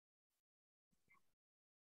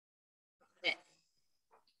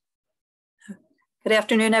Good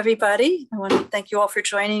afternoon, everybody. I want to thank you all for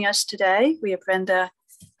joining us today. We have Brenda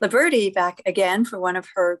Liberti back again for one of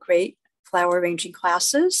her great flower arranging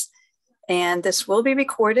classes. And this will be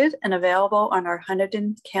recorded and available on our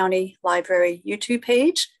Hunterdon County Library YouTube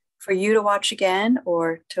page for you to watch again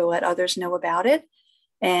or to let others know about it.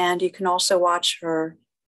 And you can also watch her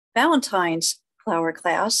Valentine's flower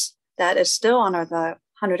class that is still on the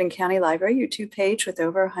Hunterdon County Library YouTube page with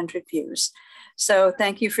over 100 views. So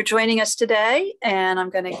thank you for joining us today, and I'm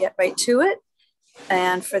going to get right to it.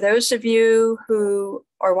 And for those of you who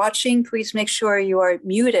are watching, please make sure you are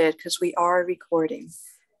muted because we are recording.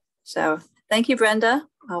 So thank you, Brenda.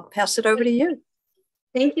 I'll pass it over to you.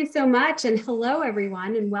 Thank you so much. And hello,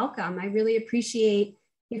 everyone, and welcome. I really appreciate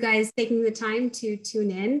you guys taking the time to tune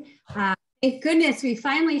in. Thank goodness we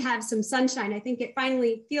finally have some sunshine. I think it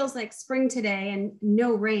finally feels like spring today and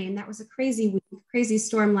no rain. That was a crazy week, crazy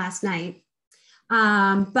storm last night.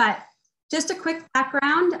 But just a quick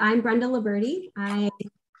background, I'm Brenda Liberti. I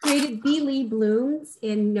created Bee Lee Blooms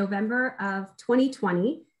in November of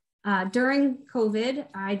 2020. During COVID,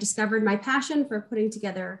 I discovered my passion for putting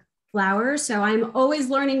together flowers. So I'm always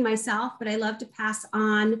learning myself, but I love to pass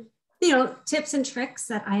on, tips and tricks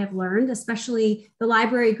that I have learned, especially the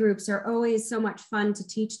library groups are always so much fun to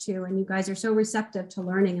teach to, and you guys are so receptive to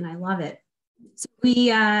learning, and I love it. So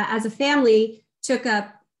we, as a family, took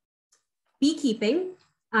up beekeeping,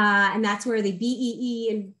 and that's where the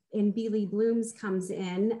BEE in Bee Lee Blooms comes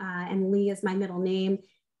in, and Lee is my middle name.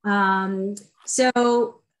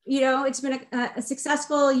 So, it's been a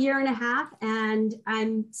successful year and a half, and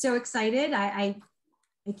I'm so excited. I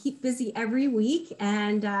keep busy every week,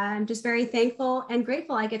 and I'm just very thankful and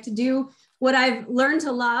grateful I get to do what I've learned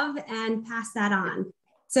to love and pass that on.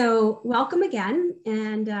 So welcome again,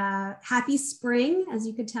 and happy spring. As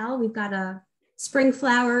you could tell, we've got a spring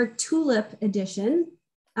flower tulip edition.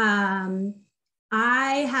 I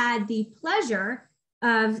had the pleasure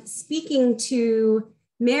of speaking to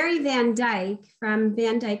Mary Van Dyke from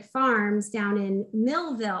Van Dyke Farms down in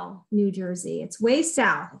Millville, New Jersey. It's way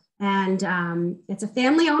south, and it's a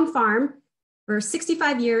family-owned farm. For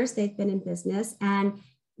 65 years, they've been in business, and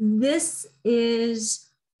this is,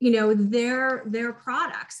 their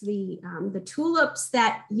products. The tulips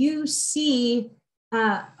that you see,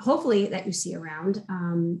 hopefully that you see around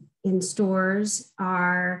in stores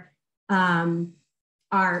are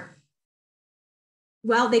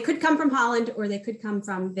well, they could come from Holland or they could come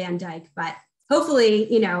from Van Dyke, but hopefully,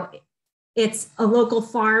 it's a local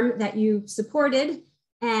farm that you supported,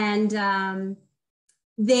 and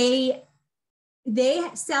they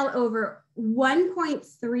sell over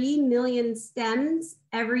 1.3 million stems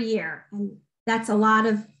every year, and that's a lot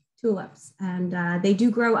of tulips. And they do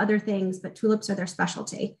grow other things, but tulips are their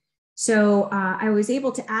specialty. So I was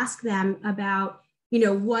able to ask them about,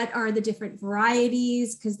 what are the different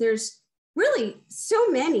varieties, because there's really so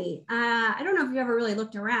many. I don't know if you've ever really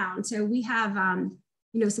looked around. So we have,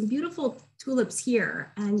 some beautiful tulips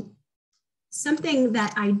here. And something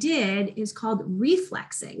that I did is called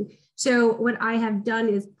reflexing. So what I have done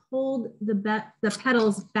is pulled the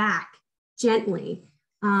petals back gently.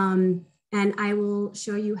 And I will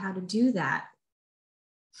show you how to do that.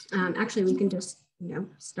 Actually, we can just,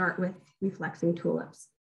 start with reflexing tulips.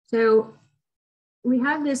 So we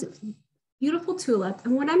have this beautiful tulip.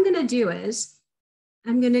 And what I'm going to do is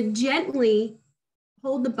I'm going to gently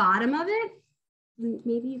hold the bottom of it.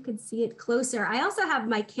 Maybe you could see it closer. I also have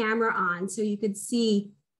my camera on so you could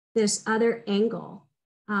see this other angle.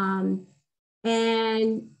 And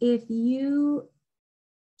if you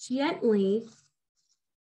gently,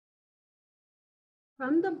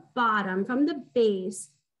 from the bottom, from the base,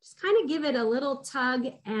 just kind of give it a little tug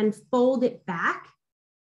and fold it back,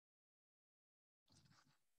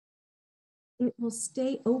 it will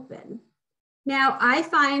stay open. Now, I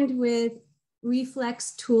find with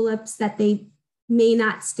reflex tulips that they may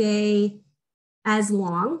not stay as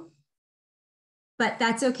long, but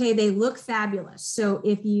that's okay. They look fabulous. So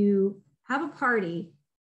if you have a party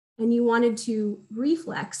and you wanted to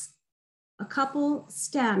reflex a couple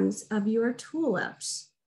stems of your tulips,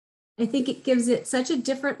 I think it gives it such a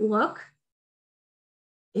different look.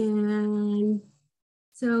 And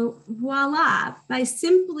so voila, by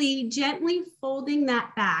simply gently folding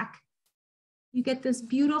that back, you get this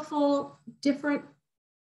beautiful different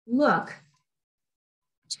look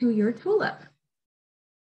to your tulip.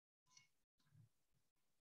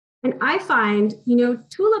 And I find,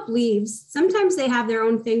 tulip leaves, sometimes they have their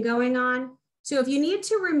own thing going on. So if you need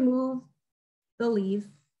to remove the leaf,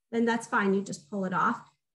 then that's fine. You just pull it off.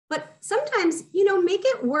 But sometimes, make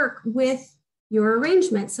it work with your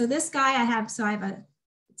arrangement. So this guy I have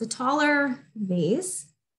a taller vase,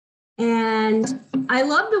 And I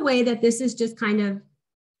love the way that this is just kind of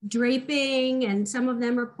draping, and some of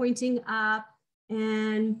them are pointing up.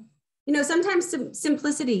 And, you know, sometimes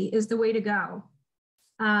simplicity is the way to go.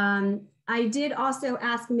 I did also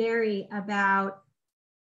ask Mary about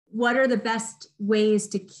what are the best ways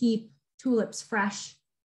to keep tulips fresh.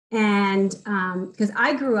 And because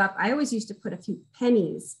I grew up, I always used to put a few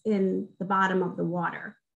pennies in the bottom of the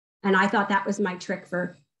water. And I thought that was my trick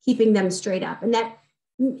for keeping them straight up. And that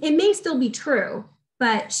it may still be true,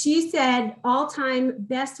 but she said all-time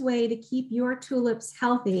best way to keep your tulips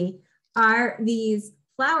healthy are these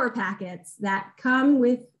flower packets that come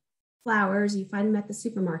with flowers. You find them at the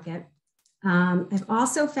supermarket. I've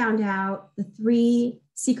also found out the 3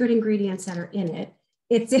 secret ingredients that are in it.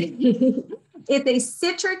 It's a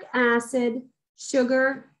citric acid,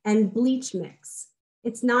 sugar, and bleach mix.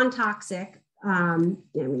 It's non-toxic. I mean,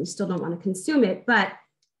 you still don't want to consume it, but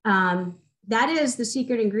that is the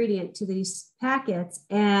secret ingredient to these packets.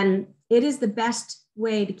 And it is the best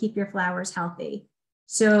way to keep your flowers healthy.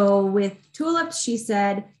 So with tulips, she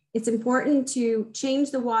said, it's important to change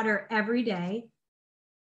the water every day.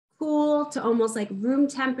 Cool to almost like room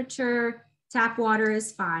temperature. Tap water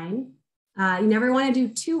is fine. You never want to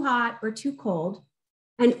do too hot or too cold.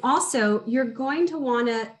 And also, you're going to want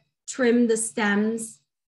to trim the stems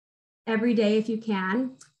every day if you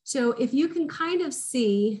can. So if you can kind of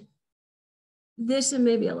see, this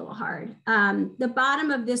may be a little hard. The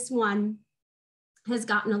bottom of this one has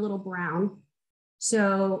gotten a little brown.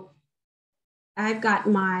 So I've got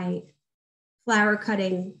my flower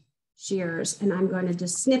cutting shears, and I'm going to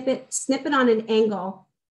just snip it on an angle.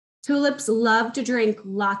 Tulips love to drink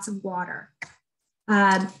lots of water.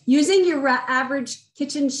 Using your average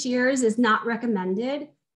kitchen shears is not recommended.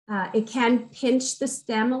 It can pinch the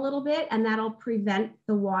stem a little bit, and that'll prevent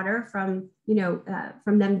the water from,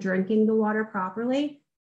 from them drinking the water properly.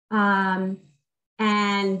 And,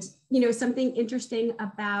 something interesting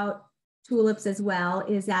about tulips as well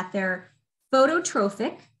is that they're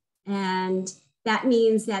phototrophic, and that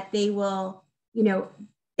means that they will,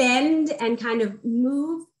 bend and kind of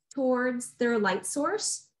move towards their light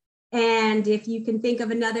source. And if you can think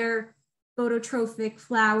of another phototrophic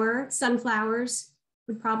flower, sunflowers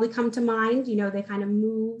would probably come to mind. They kind of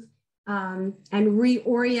move and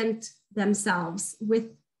reorient themselves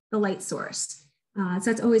with the light source. So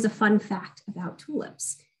that's always a fun fact about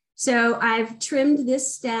tulips. So I've trimmed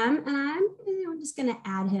this stem, and I'm just going to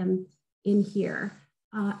add him in here.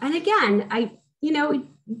 And again, you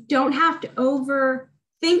don't have to overthink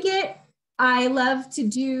it. I love to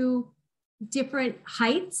do different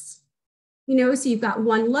heights, so you've got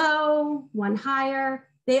one low, one higher.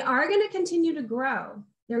 They are going to continue to grow.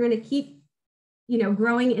 They're going to keep,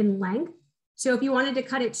 growing in length. So if you wanted to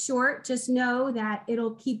cut it short, just know that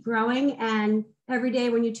it'll keep growing. And every day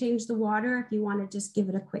when you change the water, if you want to just give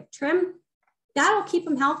it a quick trim, that'll keep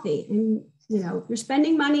them healthy. And, if you're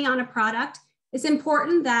spending money on a product, it's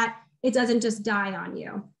important that it doesn't just die on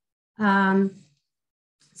you.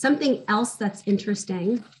 Something else that's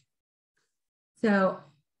interesting. So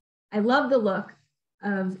I love the look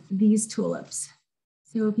of these tulips.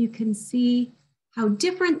 So if you can see how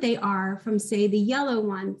different they are from, say, the yellow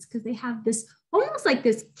ones, because they have this almost like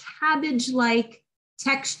this cabbage-like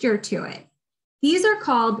texture to it. These are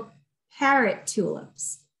called parrot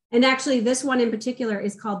tulips. And actually this one in particular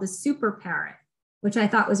is called the super parrot, which I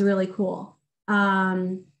thought was really cool.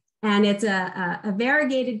 And it's a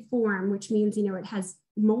variegated form, which means, it has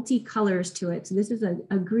multi-colors to it. So this is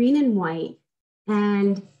a green and white,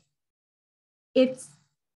 and it's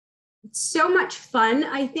so much fun,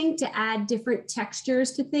 I think, to add different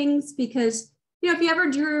textures to things, because, if you ever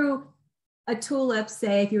drew a tulip,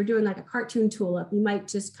 say, if you were doing like a cartoon tulip, you might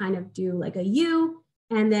just kind of do like a U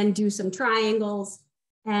and then do some triangles.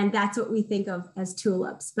 And that's what we think of as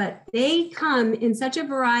tulips, but they come in such a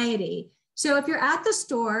variety. So if you're at the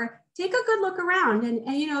store, take a good look around, and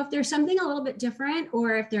if there's something a little bit different,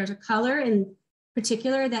 or if there's a color in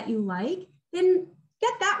particular that you like, then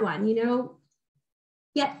get that one,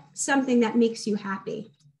 get something that makes you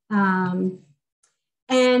happy. And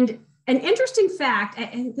an interesting fact,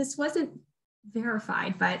 and this wasn't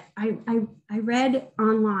verified, but I read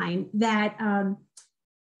online that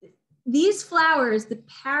these flowers, the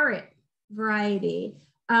parrot variety,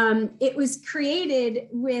 it was created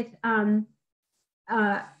with,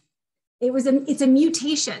 it's a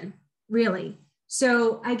mutation, really.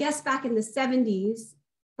 So I guess back in the 70s,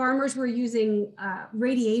 farmers were using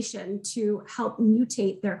radiation to help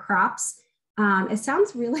mutate their crops. It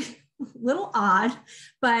sounds really a little odd,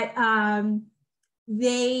 but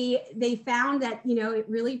they found that, you know, it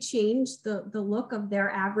really changed the look of their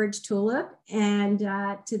average tulip. And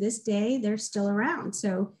to this day, they're still around.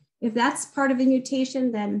 So if that's part of a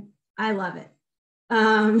mutation, then I love it.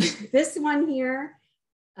 This one here,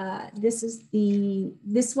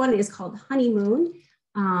 this one is called Honeymoon.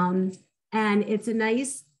 And it's a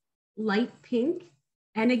nice light pink.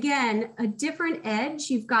 And again, a different edge.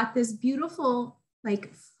 You've got this beautiful,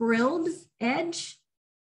 like frilled edge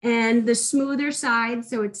and the smoother side.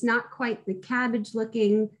 So it's not quite the cabbage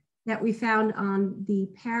looking that we found on the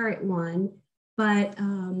parrot one, but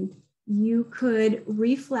you could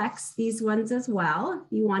reflex these ones as well.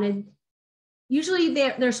 If you wanted, usually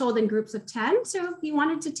they're sold in groups of 10. So if you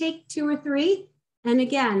wanted to take 2 or 3, and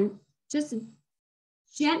again, just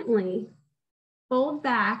gently fold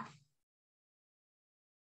back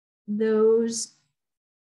those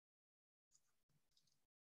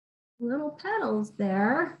little petals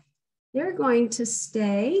there. They're going to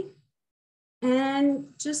stay and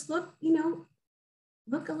just look, you know,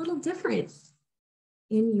 look a little different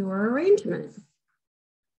in your arrangement.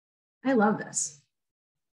 I love this.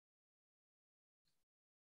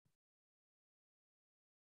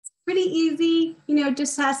 It's pretty easy, you know,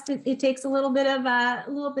 just has to, it takes a little bit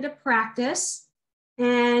of practice.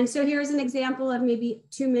 And so here's an example of maybe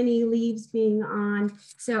too many leaves being on.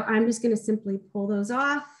 So I'm just going to simply pull those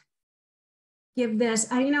off. Give this,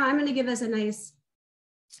 you know, I'm going to give this a nice,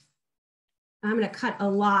 I'm going to cut a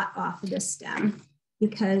lot off of this stem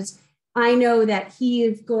because I know that he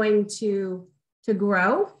is going to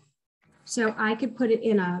grow. So I could put it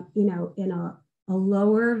in a, you know, in a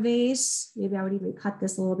lower vase. Maybe I would even cut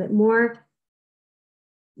this a little bit more.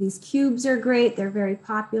 These cubes are great. They're very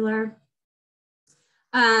popular.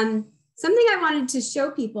 Something I wanted to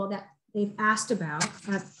show people that they've asked about,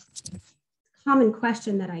 a common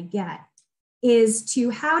question that I get, is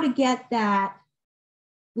to how to get that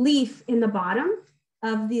leaf in the bottom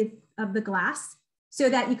of the glass so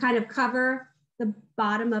that you kind of cover the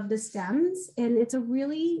bottom of the stems. And it's a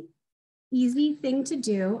really easy thing to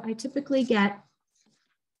do. I typically get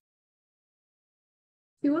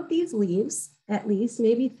 2 of these leaves, at least,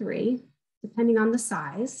 maybe 3, depending on the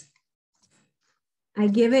size. I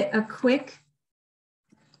give it a quick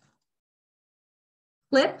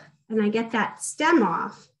clip and I get that stem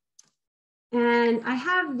off. And I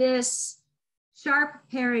have this sharp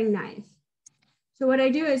paring knife. So what I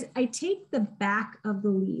do is I take the back of the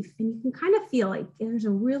leaf and you can kind of feel like there's a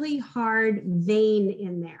really hard vein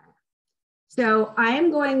in there. So I am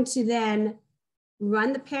going to then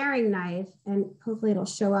run the paring knife, and hopefully it'll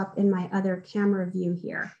show up in my other camera view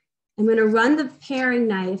here. I'm going to run the paring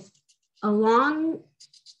knife along,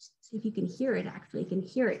 see if you can hear it actually, you can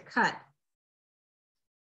hear it cut.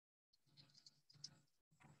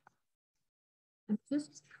 I'm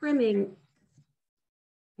just trimming,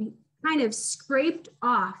 I kind of scraped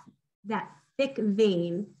off that thick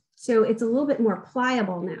vein so it's a little bit more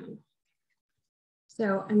pliable now.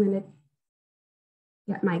 So I'm going to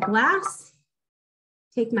get my glass,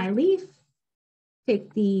 take my leaf,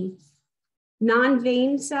 take the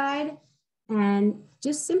non-vein side, and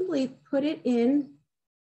just simply put it in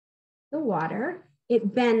the water.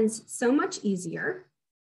 It bends so much easier.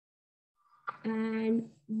 And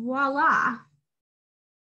voila.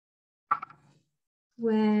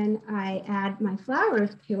 When I add my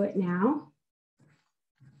flowers to it now,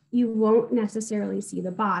 you won't necessarily see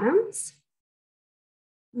the bottoms.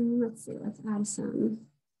 Let's see, let's add some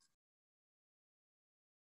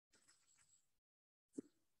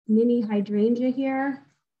mini hydrangea here.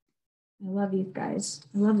 I love these guys.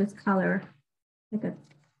 I love this color, like a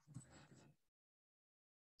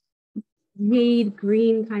jade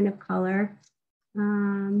green kind of color.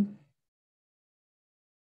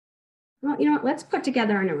 Well, you know what? Let's put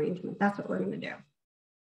together an arrangement. That's what we're going to do.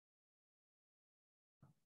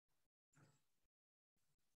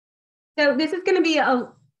 So this is going to be,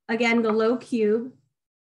 again, the low cube.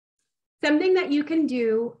 Something that you can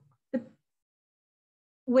do, the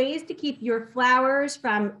ways to keep your flowers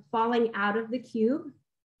from falling out of the cube.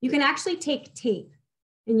 You can actually take tape,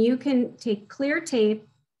 and you can take clear tape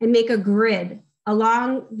and make a grid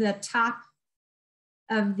along the top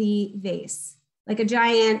of the vase, like a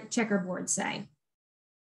giant checkerboard, say.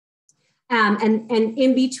 And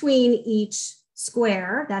in between each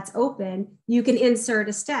square that's open, you can insert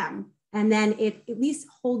a stem, and then it at least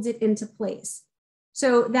holds it into place.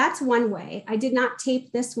 So that's one way. I did not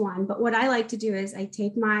tape this one, but what I like to do is I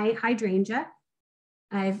take my hydrangea,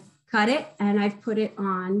 I've cut it, and I've put it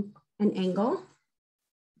on an angle.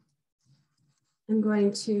 I'm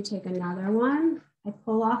going to take another one. I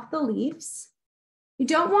pull off the leaves. You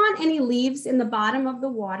don't want any leaves in the bottom of the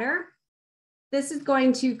water this is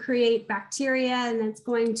going to create bacteria and it's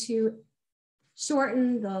going to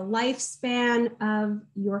shorten the lifespan of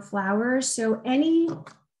your flowers. So any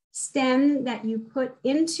stem that you put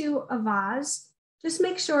into a vase, just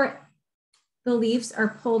make sure the leaves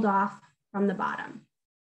are pulled off from the bottom.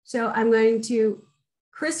 So I'm going to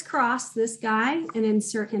crisscross this guy and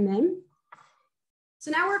insert him in.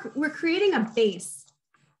 So now we're creating a base,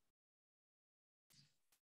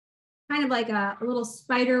 kind of like a little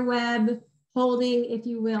spider web holding, if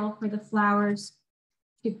you will, for the flowers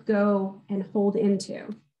to go and hold into.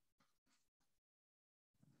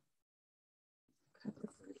 Cut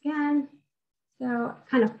this one again. So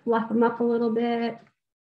kind of fluff them up a little bit.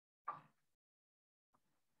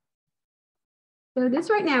 So this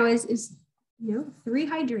right now is 3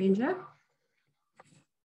 hydrangea.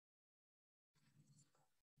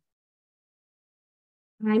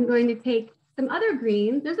 I'm going to take some other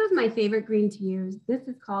greens. This is my favorite green to use. This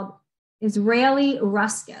is called Israeli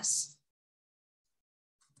Ruscus.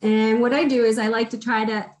 And what I do is I like to try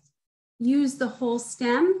to use the whole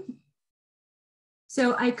stem.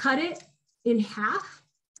 So I cut it in half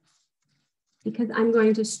because I'm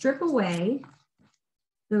going to strip away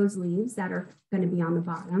those leaves that are going to be on the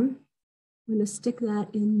bottom. I'm going to stick that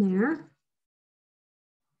in there.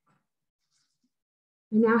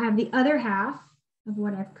 I now have the other half of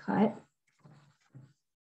what I've cut.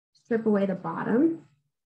 Strip away the bottom.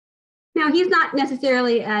 Now he's not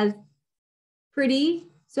necessarily as pretty,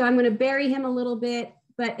 so I'm going to bury him a little bit,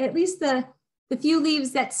 but at least the few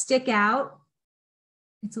leaves that stick out,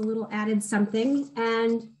 it's a little added something.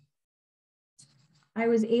 And I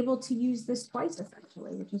was able to use this twice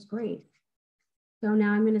essentially, which is great. So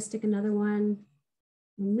now I'm going to stick another one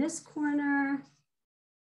in this corner.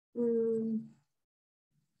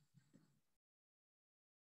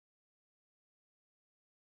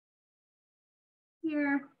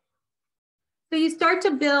 Here. So you start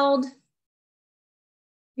to build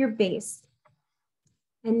your base.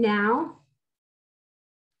 And now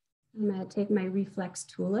I'm going to take my reflex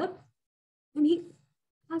tulip, and he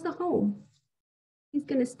has a home. He's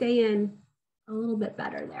going to stay in a little bit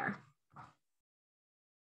better there.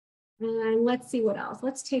 And let's see what else.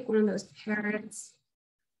 Let's take one of those parrots.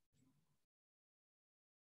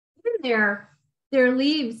 Even their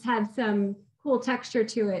leaves have some cool texture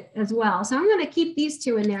to it as well. So I'm going to keep these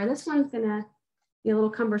two in there. This one's going to be a little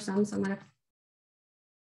cumbersome, so I'm going to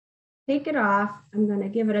take it off. I'm going to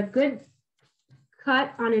give it a good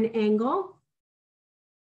cut on an angle.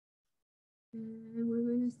 And we're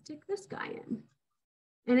going to stick this guy in.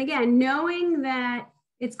 And again, knowing that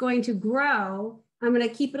it's going to grow, I'm going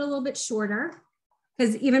to keep it a little bit shorter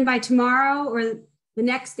because even by tomorrow or the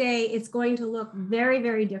next day, it's going to look very,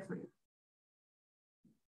 very different.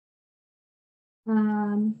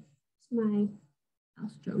 My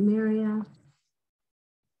Alstroemeria.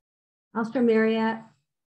 Alstroemeria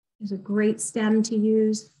is a great stem to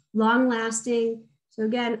use, long lasting. So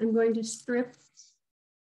again, I'm going to strip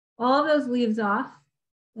all of those leaves off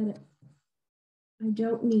that I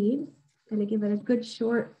don't need. I'm going to give it a good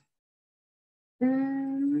short. And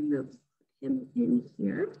I'm going to put him in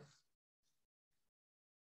here.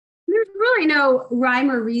 There's really no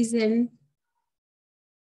rhyme or reason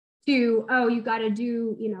to, oh, you got to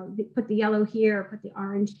do, put the yellow here, put the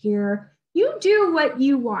orange here. You do what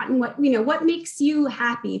you want and what makes you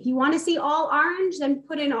happy. If you want to see all orange, then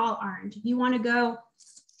put in all orange. If you want to go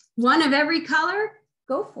one of every color,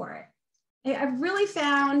 go for it. I've really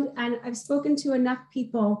found, and I've spoken to enough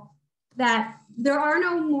people, that there are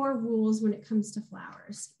no more rules when it comes to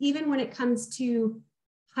flowers, even when it comes to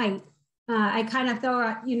height. I kind of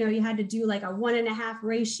thought, you had to do like a 1.5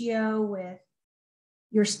 ratio with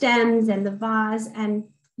your stems and the vase, and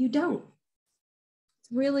you don't.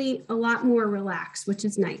 It's really a lot more relaxed, which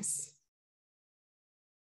is nice.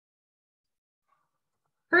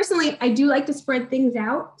 Personally, I do like to spread things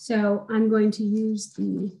out, so I'm going to use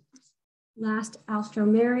the last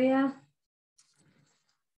Alstroemeria.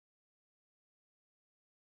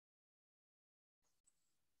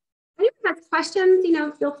 Anyone has questions,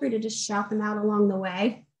 feel free to just shout them out along the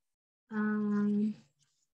way.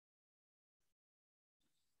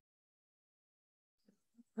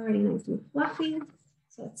 Already nice and fluffy.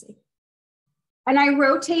 So let's see. And I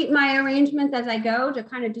rotate my arrangements as I go to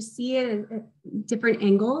kind of just see it at different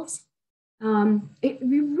angles. You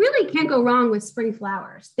really can't go wrong with spring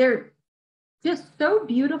flowers. They're just so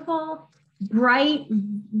beautiful, bright,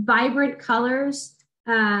 vibrant colors.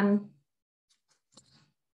 Let's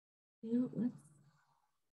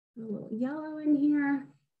put a little yellow in here.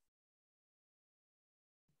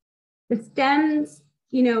 The stems,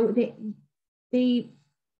 they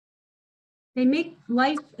they make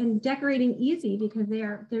life and decorating easy because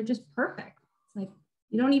they're just perfect. It's like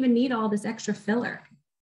you don't even need all this extra filler.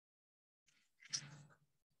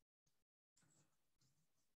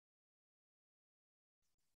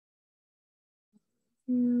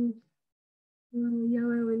 A little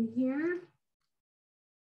yellow in here.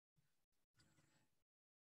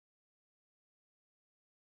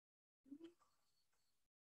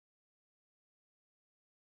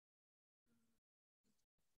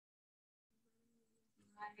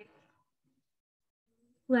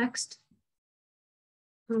 Next,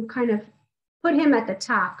 I'll kind of put him at the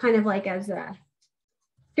top, kind of like as a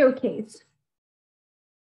showcase.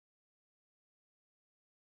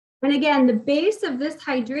 And again, the base of this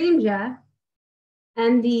hydrangea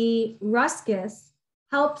and the ruscus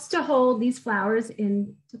helps to hold these flowers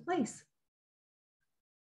into place.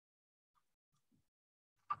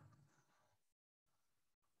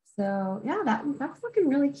 So yeah, that's looking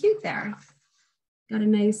really cute there. Got a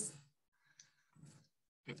nice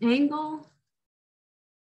angle.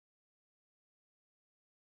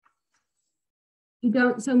 You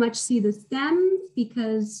don't so much see the stems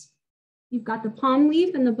because you've got the palm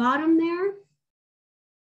leaf in the bottom there.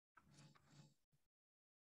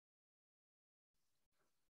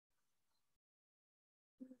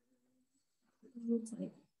 Looks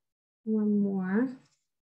like one more.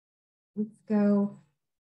 Let's go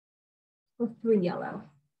for 3 yellow.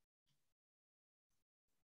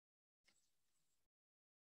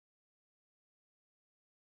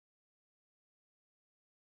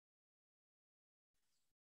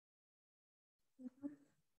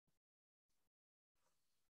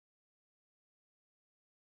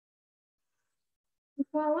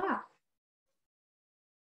 Voila.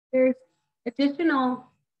 There's additional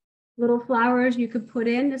little flowers you could put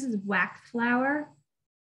in. This is wax flower.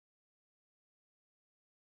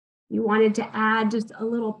 You wanted to add just a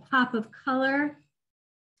little pop of color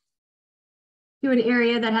to an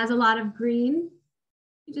area that has a lot of green.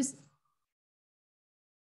 You just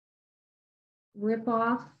rip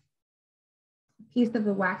off a piece of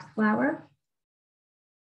the wax flower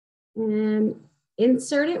and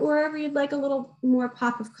insert it wherever you'd like a little more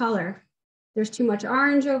pop of color. There's too much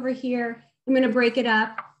orange over here. I'm going to break it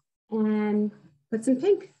up and put some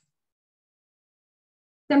pink.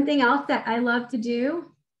 Something else that I love to do.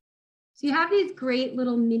 So you have these great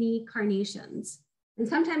little mini carnations, and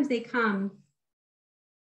sometimes they come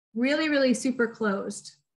really, really super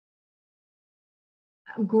closed.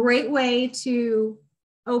 A great way to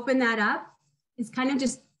open that up is kind of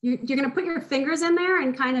just, you're going to put your fingers in there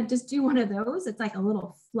and kind of just do one of those. It's like a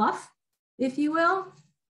little fluff, if you will.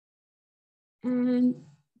 And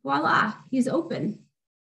voila, he's open.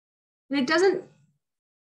 And it doesn't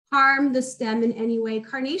harm the stem in any way.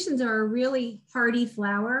 Carnations are a really hardy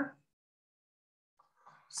flower.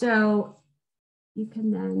 So you can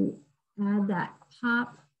then add that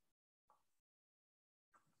pop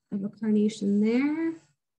of a carnation there.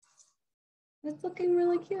 It's looking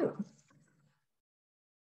really cute.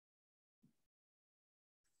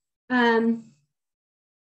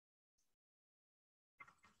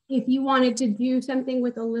 If you wanted to do something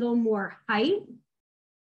with a little more height,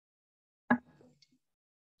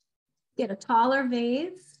 get a taller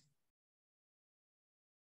vase.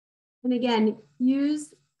 And again,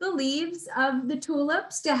 use the leaves of the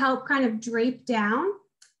tulips to help kind of drape down.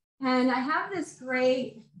 And I have this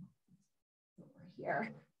great, over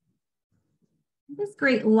here, this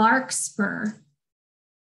great larkspur,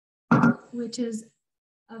 which is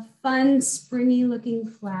a fun springy looking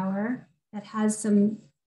flower that has some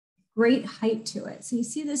great height to it. So you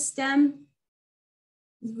see the stem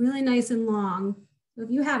is really nice and long. So if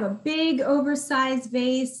you have a big oversized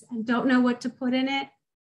vase and don't know what to put in it,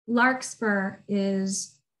 larkspur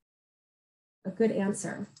is a good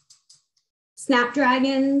answer.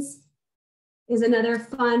 Snapdragons is another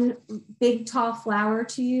fun, big, tall flower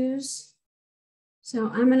to use. So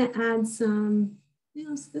I'm gonna add some, you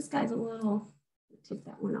know, this guy's a little, take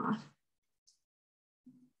that one off.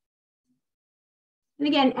 And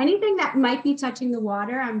again, anything that might be touching the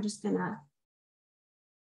water, I'm just gonna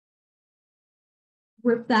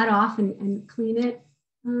rip that off and clean it.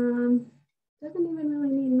 Doesn't even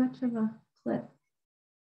really need much of a clip.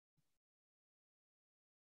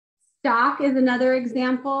 Stock is another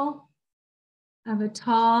example of a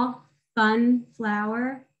tall, fun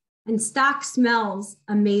flower. And stock smells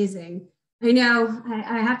amazing. I know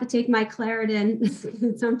I have to take my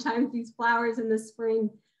Claritin. Sometimes these flowers in the spring,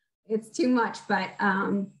 it's too much, but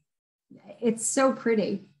it's so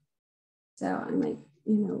pretty. So I'm like,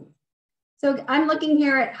 you know, so I'm looking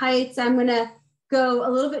here at heights. I'm gonna go a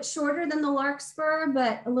little bit shorter than the larkspur,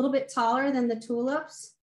 but a little bit taller than the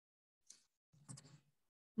tulips.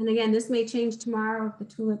 And again, this may change tomorrow if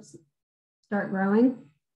the tulips start growing.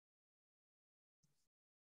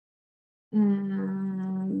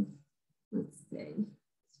 And let's see,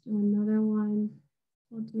 let's do another one.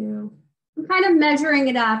 We'll do, I'm kind of measuring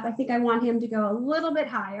it up. I think I want him to go a little bit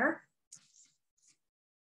higher.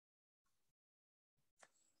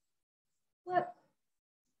 Flip.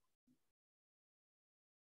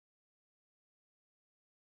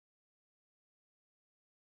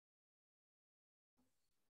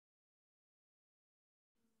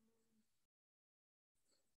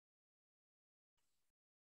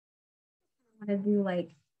 I'm gonna do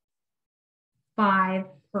like 5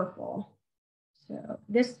 purple. So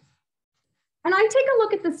this, and I take a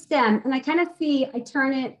look at the stem and I kind of see, I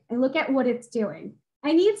turn it and look at what it's doing.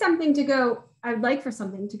 I need something to go, I'd like for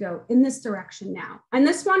something to go in this direction now. And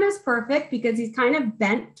this one is perfect because he's kind of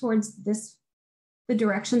bent towards this, the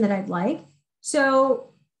direction that I'd like.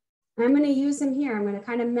 So I'm going to use him here. I'm going to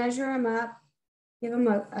kind of measure him up, give him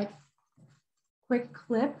a quick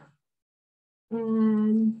clip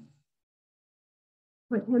and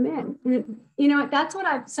put him in. And you know, that's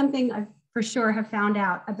what something I for sure have found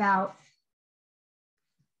out about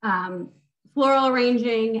floral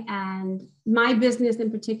arranging and my business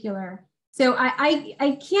in particular. So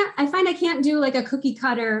I find I can't do like a cookie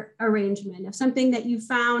cutter arrangement of something that you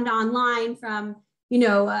found online from, you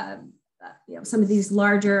know, some of these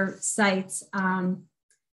larger sites.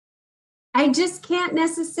 I just can't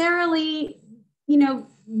necessarily, you know,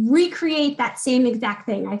 recreate that same exact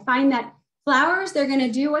thing. I find that flowers, they're going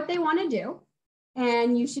to do what they want to do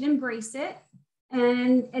and you should embrace it.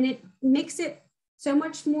 And it makes it so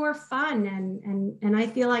much more fun. And I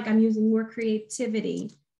feel like I'm using more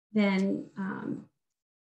creativity than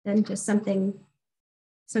just something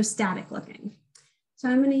so static looking. So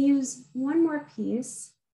I'm going to use one more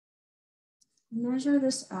piece, measure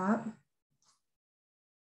this up.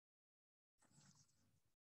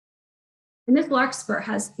 And this larkspur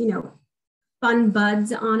has, you know, fun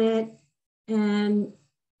buds on it. And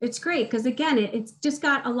it's great because again, it's just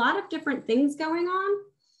got a lot of different things going on.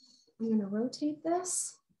 I'm going to rotate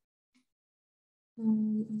this.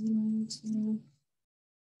 And I'm going to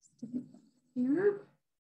stick it here.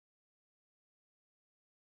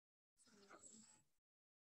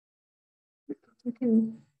 You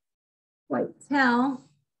can quite tell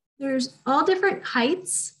there's all different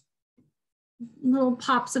heights, little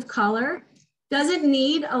pops of color. Doesn't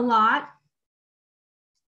need a lot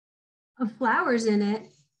of flowers in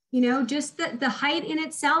it, you know, just the height in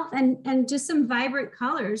itself and just some vibrant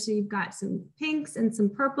colors. So you've got some pinks and some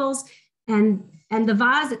purples and the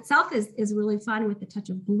vase itself is really fun with a touch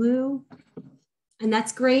of blue. And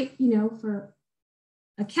that's great, you know, for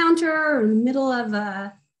a counter or in the middle of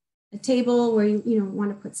a table where you know,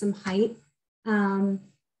 want to put some height. And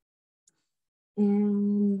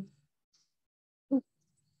if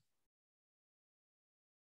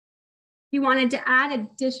you wanted to add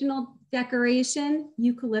additional decoration,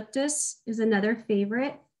 eucalyptus is another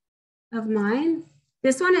favorite of mine.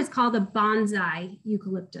 This one is called a bonsai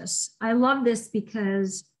eucalyptus. I love this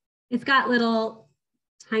because it's got little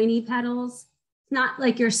tiny petals. It's not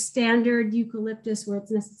like your standard eucalyptus where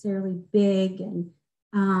it's necessarily big. And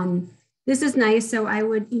this is nice. So I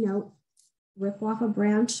would, you know, rip off a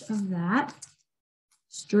branch of that,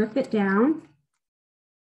 strip it down,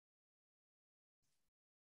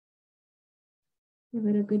 give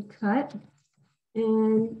it a good cut.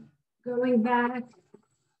 And going back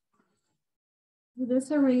to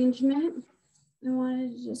this arrangement, I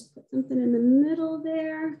wanted to just put something in the middle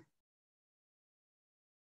there.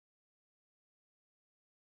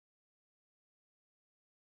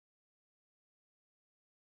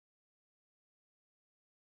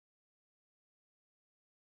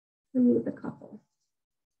 Remove a couple.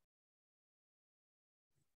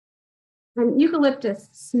 And eucalyptus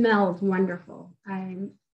smells wonderful.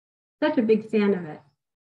 I'm such a big fan of it.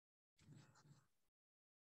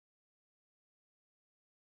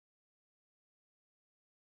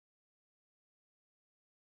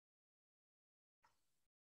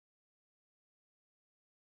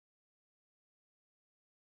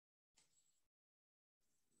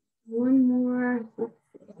 One more. Let's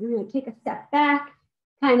see. I'm going to take a step back,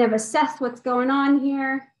 kind of assess what's going on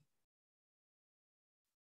here.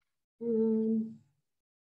 And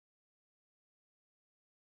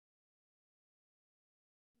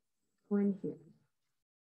go in here.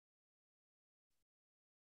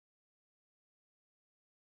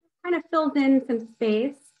 Kind of fills in some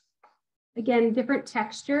space. Again, different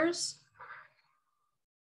textures.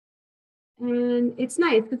 And it's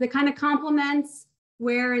nice because it kind of complements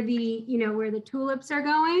where the, you know, where the tulips are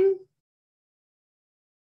going.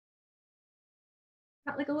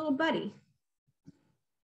 got like a little buddy.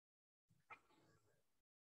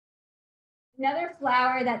 Another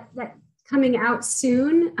flower that's coming out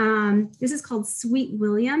soon. This is called Sweet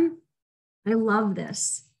William. I love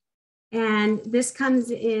this. And this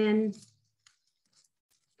comes in,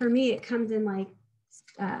 for me, it comes in like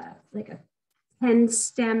a 10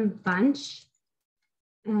 stem bunch.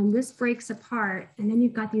 And this breaks apart. And then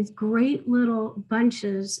you've got these great little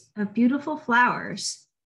bunches of beautiful flowers.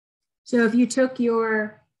 So if you took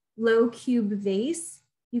your low cube vase,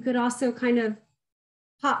 you could also kind of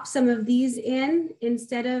pop some of these in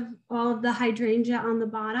instead of all of the hydrangea on the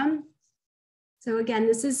bottom. So again,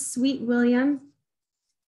 this is Sweet William,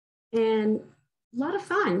 and a lot of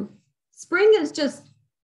fun. Spring is just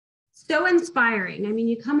so inspiring. I mean,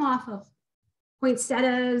 you come off of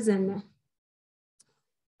poinsettias and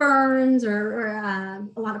ferns or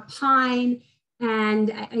a lot of pine,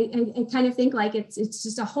 and I kind of think like it's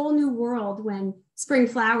just a whole new world when spring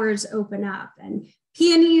flowers open up. And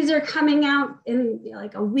peonies are coming out in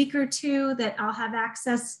like a week or two that I'll have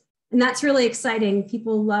access. And that's really exciting.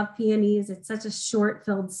 People love peonies. It's such a short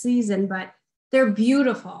filled season, but they're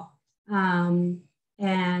beautiful. And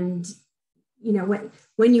you know,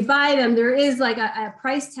 when you buy them, there is like a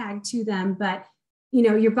price tag to them, but you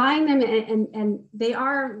know, you're buying them and they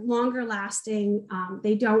are longer lasting.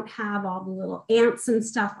 They don't have all the little ants and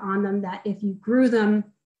stuff on them that if you grew them,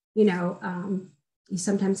 you know, you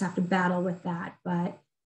sometimes have to battle with that. But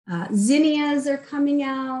zinnias are coming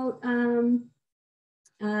out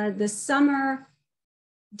this summer.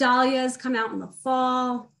 Dahlias come out in the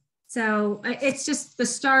fall. So it's just the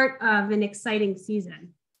start of an exciting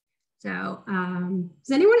season. So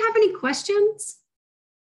does anyone have any questions?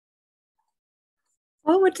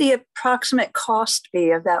 What would the approximate cost be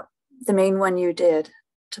of that, the main one you did,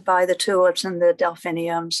 to buy the tulips and the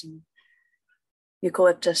delphiniums and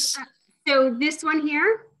eucalyptus? So this one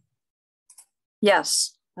here?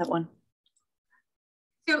 Yes, that one.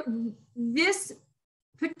 So this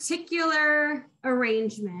particular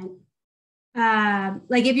arrangement,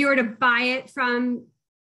 like if you were to buy it from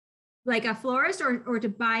like a florist or to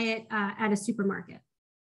buy it at a supermarket?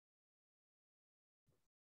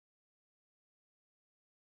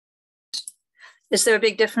 Is there a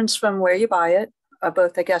big difference from where you buy it,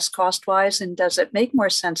 both, I guess, cost-wise, and does it make more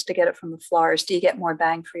sense to get it from the florist? Do you get more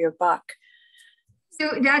bang for your buck?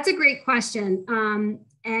 So that's a great question.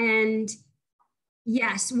 And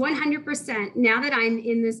yes, 100%. Now that I'm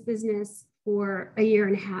in this business for a year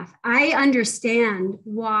and a half, I understand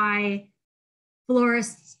why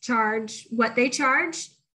florists charge what they charge.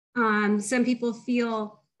 Some people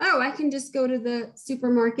feel, oh, I can just go to the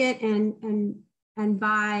supermarket and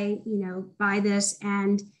buy, buy this.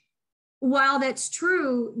 And while that's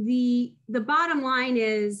true, the bottom line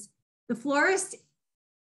is the florist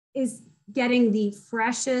is getting the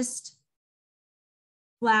freshest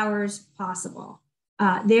flowers possible.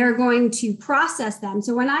 They're going to process them.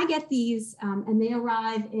 So when I get these and they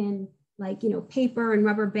arrive in like, paper and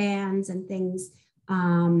rubber bands and things,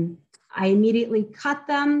 I immediately cut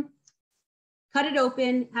them, cut it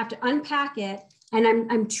open, have to unpack it. And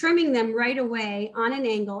I'm trimming them right away on an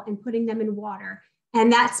angle and putting them in water.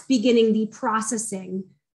 And that's beginning the processing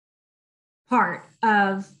part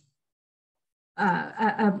of,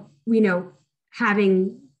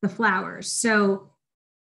 having the flowers. So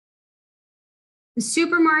the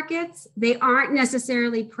supermarkets, they aren't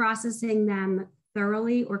necessarily processing them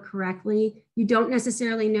thoroughly or correctly. You don't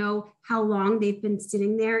necessarily know how long they've been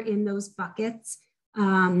sitting there in those buckets.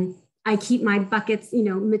 I keep my buckets,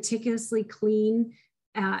 meticulously clean,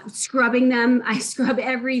 scrubbing them. I scrub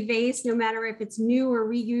every vase, no matter if it's new or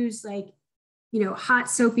reused, like, hot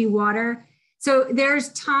soapy water. So there's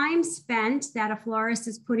time spent that a florist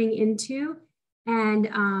is putting into.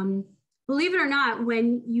 And believe it or not,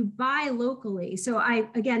 when you buy locally, so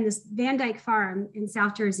again, this Van Dyke farm in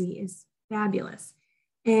South Jersey is fabulous.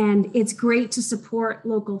 And it's great to support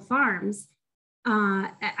local farms.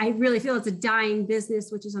 I really feel it's a dying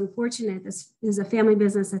business, which is unfortunate. This is a family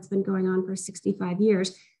business that's been going on for 65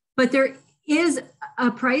 years, but there is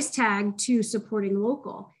a price tag to supporting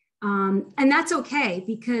local. And that's okay,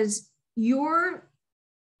 because your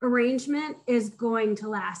arrangement is going to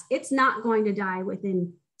last. It's not going to die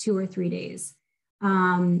within 2 or 3 days.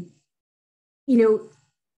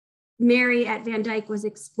 Mary at Van Dyke was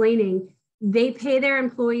explaining, they pay their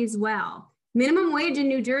employees well. Minimum wage in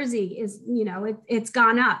New Jersey is, it's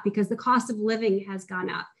gone up because the cost of living has gone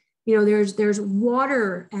up. There's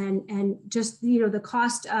water and just, the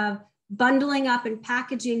cost of bundling up and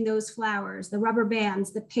packaging those flowers, the rubber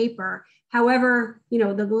bands, the paper, however, the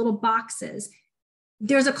little boxes.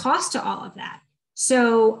 There's a cost to all of that.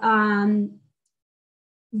 So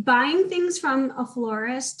buying things from a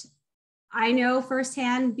florist, I know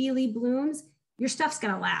firsthand, Beely Blooms, your stuff's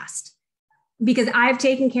going to last because I've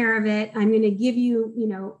taken care of it. I'm going to give you, you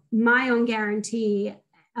know, my own guarantee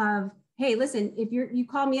of, hey, listen, if you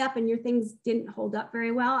call me up and your things didn't hold up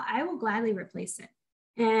very well, I will gladly replace it.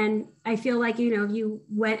 And I feel like, you know, if you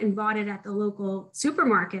went and bought it at the local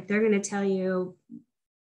supermarket, they're going to tell you,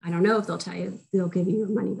 I don't know if they'll tell you, they'll give you your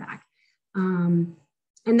money back. And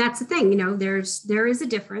that's the thing, you know, there is a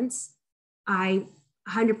difference. I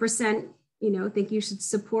 100%, you know, think you should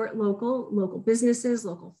support local businesses,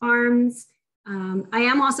 local farms. I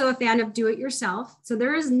am also a fan of do it yourself. So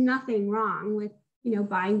there is nothing wrong with, you know,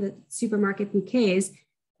 buying the supermarket bouquets.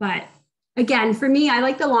 But again, for me, I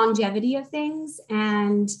like the longevity of things,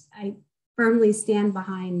 and I firmly stand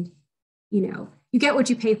behind, you know, you get what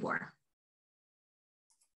you pay for.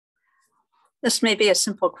 This may be a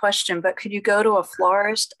simple question, but could you go to a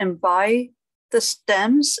florist and buy the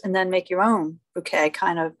stems and then make your own bouquet,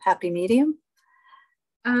 kind of happy medium?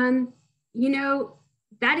 You know,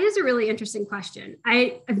 that is a really interesting question.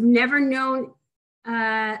 I've never known,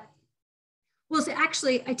 well, so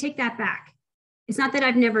actually, I take that back. It's not that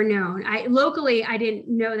I've never known. Locally, I didn't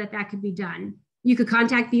know that that could be done. You could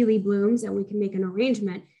contact Beely Blooms and we can make an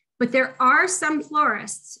arrangement. But there are some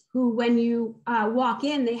florists who, when you walk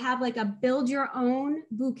in, they have like a build your own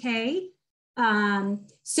bouquet.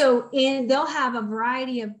 So they'll have a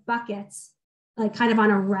variety of buckets, like kind of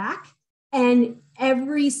on a rack. And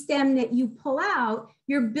every stem that you pull out,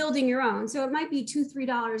 you're building your own. So it might be $2,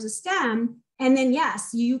 $3 a stem. And then,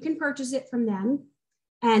 yes, you can purchase it from them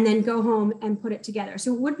and then go home and put it together.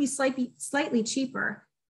 So it would be slightly cheaper.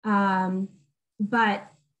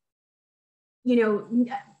 But, you know,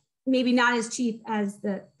 maybe not as cheap as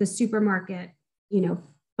the supermarket, you know,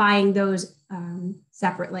 buying those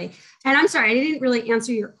separately. And I'm sorry, I didn't really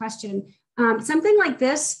answer your question. Something like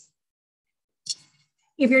this,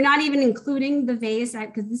 if you're not even including the vase,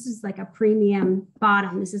 because this is like a premium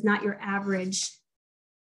bottom, this is not your average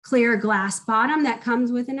clear glass bottom that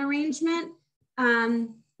comes with an arrangement.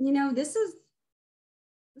 You know, this is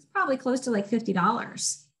probably close to like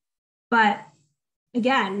 $50. But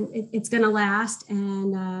again, it's going to last.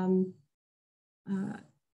 And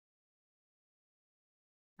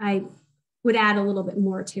I would add a little bit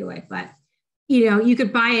more to it. But, you know, you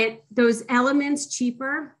could buy it, those elements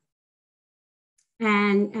cheaper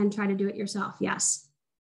and try to do it yourself. Yes.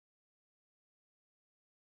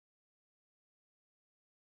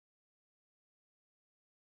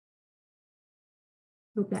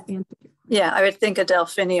 Hope that answered your question. Yeah, I would think a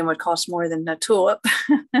delphinium would cost more than a tulip.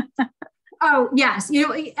 Oh, yes. You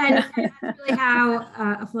know, and that's really how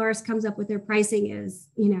a florist comes up with their pricing is,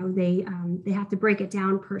 you know, they have to break it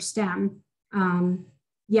down per stem.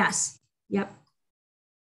 Yes. Yep.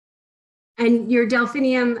 And your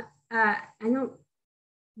delphinium, I don't,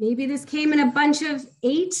 maybe this came in a bunch of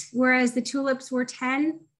 8, whereas the tulips were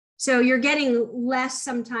 10. So you're getting less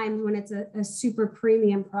sometimes when it's a super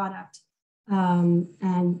premium product.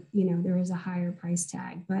 And, you know, there is a higher price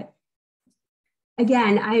tag. But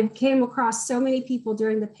again, I came across so many people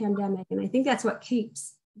during the pandemic, and I think that's what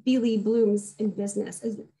keeps Beely Blooms in business.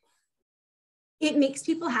 Is it makes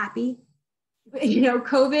people happy. You know,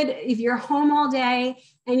 COVID, if you're home all day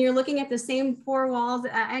and you're looking at the same 4 walls,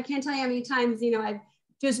 I can't tell you how many times, you know, I've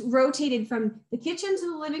just rotated from the kitchen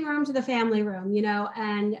to the living room to the family room, you know,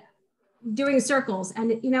 and doing circles.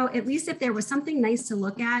 And, you know, at least if there was something nice to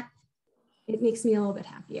look at, it makes me a little bit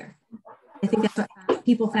happier. I think that's what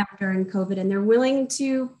people found during COVID, and they're willing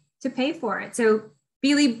to pay for it. So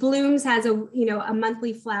Beely Blooms has a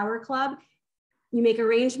monthly flower club. You make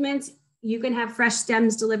arrangements. You can have fresh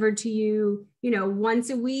stems delivered to you, you know, once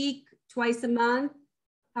a week, twice a month,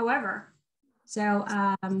 however. So,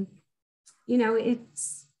 you know,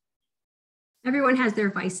 it's, everyone has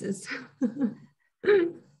their vices.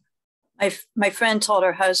 My friend told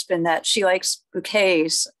her husband that she likes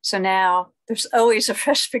bouquets. So now there's always a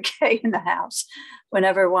fresh bouquet in the house.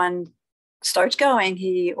 Whenever one starts going,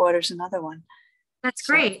 he orders another one. That's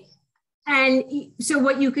great. And so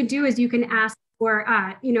what you could do is you can ask for,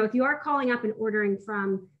 you know, if you are calling up and ordering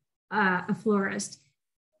from a florist,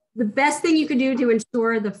 the best thing you can do to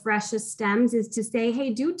ensure the freshest stems is to say,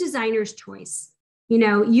 hey, do designer's choice. You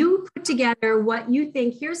know, you put together what you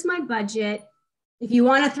think, here's my budget. If you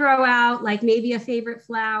want to throw out like maybe a favorite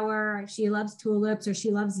flower, she loves tulips or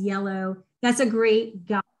she loves yellow, that's a great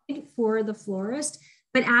guide for the florist.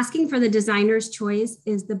 But asking for the designer's choice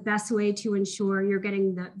is the best way to ensure you're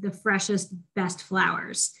getting the freshest, best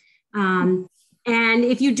flowers. And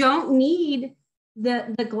if you don't need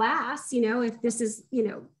the glass, you know, if this is, you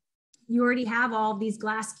know, you already have all these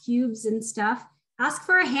glass cubes and stuff, ask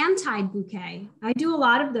for a hand-tied bouquet. I do a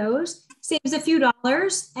lot of those. Saves a few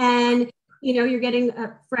dollars, and you're getting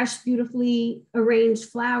fresh, beautifully arranged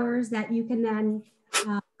flowers that you can then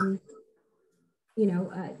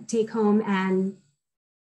take home and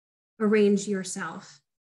arrange yourself.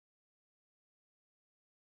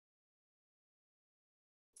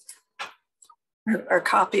 Our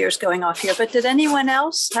copier's going off here, but did anyone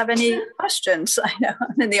else have any questions? I know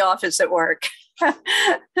I'm in the office at work.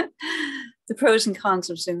 The pros and cons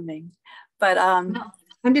of Zooming, but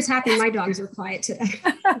I'm just happy my dogs are quiet today.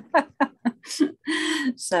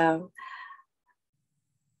 So,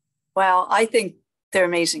 well, I think they're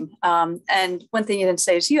amazing. And one thing you didn't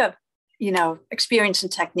say is you have, experience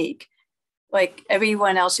and technique. Like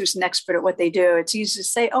everyone else who's an expert at what they do, it's easy to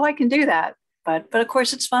say, "Oh, I can do that," but of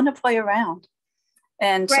course, it's fun to play around.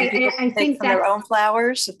 And some people I think from their own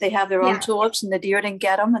flowers if they have their own tulips, and the deer didn't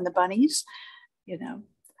get them, and the bunnies,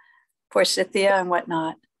 forsythia and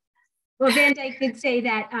whatnot. Well, Van Dyke did say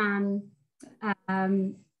that.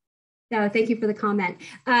 No, thank you for the comment.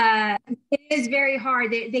 It is very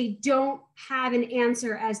hard. They don't have an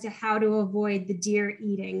answer as to how to avoid the deer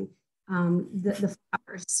eating the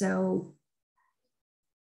flowers. So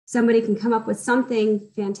somebody can come up with something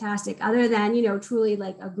fantastic other than, truly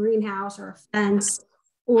like a greenhouse or a fence,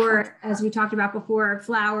 or as we talked about before,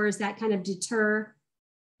 flowers that kind of deter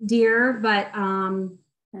deer. But, I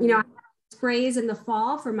have sprays in the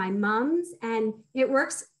fall for my mums, and it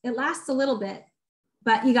works. It lasts a little bit,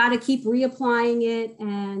 but you got to keep reapplying it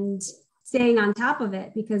and staying on top of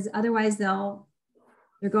it, because otherwise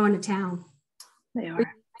they're going to town. They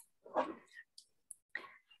are.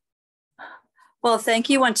 Well, thank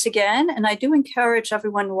you once again. And I do encourage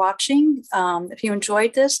everyone watching, if you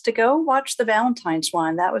enjoyed this, to go watch the Valentine's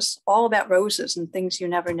one. That was all about roses and things you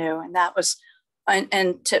never knew. And that was,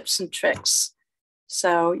 and tips and tricks.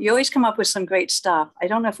 So you always come up with some great stuff. I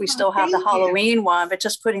don't know if we still have the Halloween one, but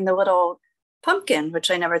just putting the little pumpkin, which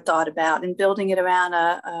I never thought about, and building it around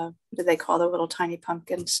what do they call the little tiny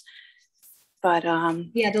pumpkins? But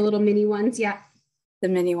the little mini ones. Yeah. The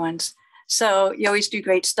mini ones. So you always do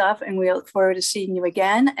great stuff, and we look forward to seeing you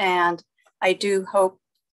again. And I do hope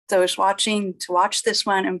those watching to watch this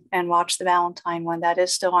one and watch the Valentine one that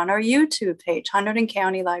is still on our YouTube page, Hunterdon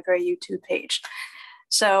County Library YouTube page.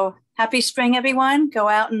 So happy spring, everyone. Go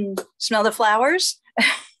out and smell the flowers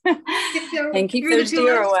and keep those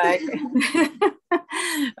deer away.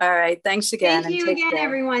 All right. Thanks again. Thank you again,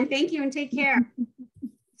 everyone. Thank you and take care.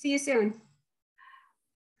 See you soon.